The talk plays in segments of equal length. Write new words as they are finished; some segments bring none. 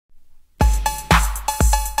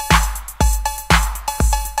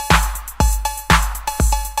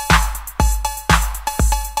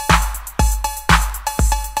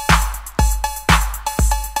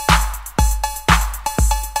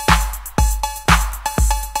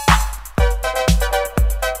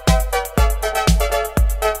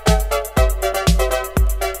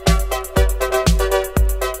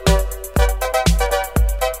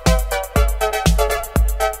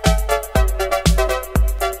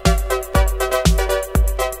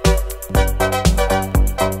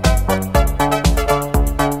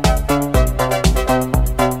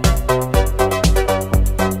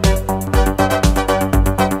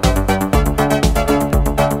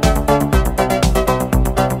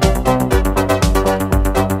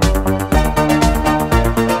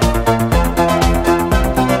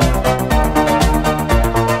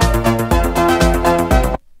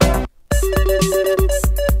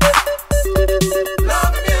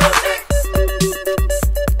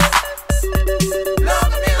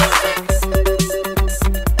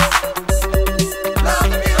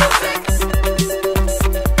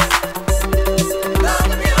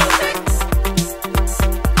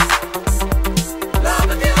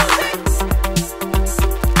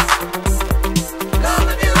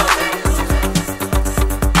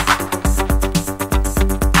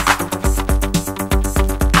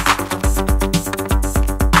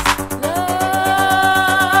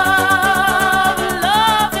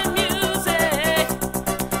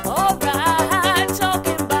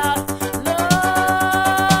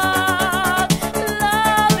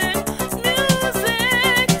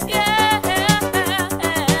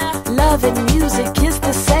and music is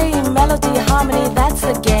the same. Melody, harmony, that's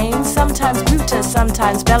the game. Sometimes brutus,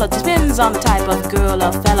 sometimes bellow. Depends on the type of girl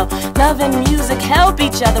or fellow. Love and music help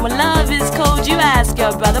each other. When love is cold, you ask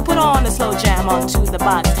your brother. Put on a slow jam onto the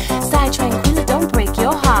box. Side tranquila, don't break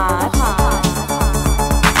your heart.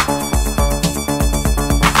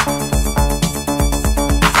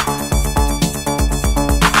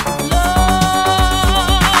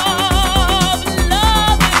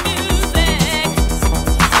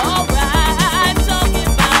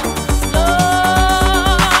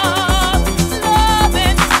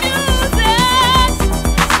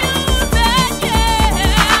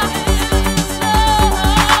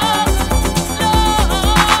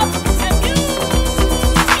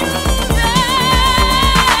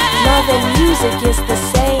 Music is the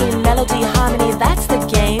same. Melody, harmony, that's the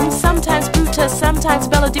game. Sometimes brutus, sometimes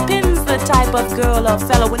bellow. Depends the type of girl or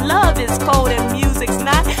fellow. When love is cold and music's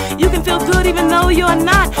not, you can feel good even though you're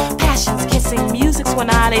not. Passion's kissing, music's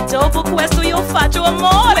suonare. Dopo questo io faccio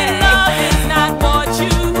amore.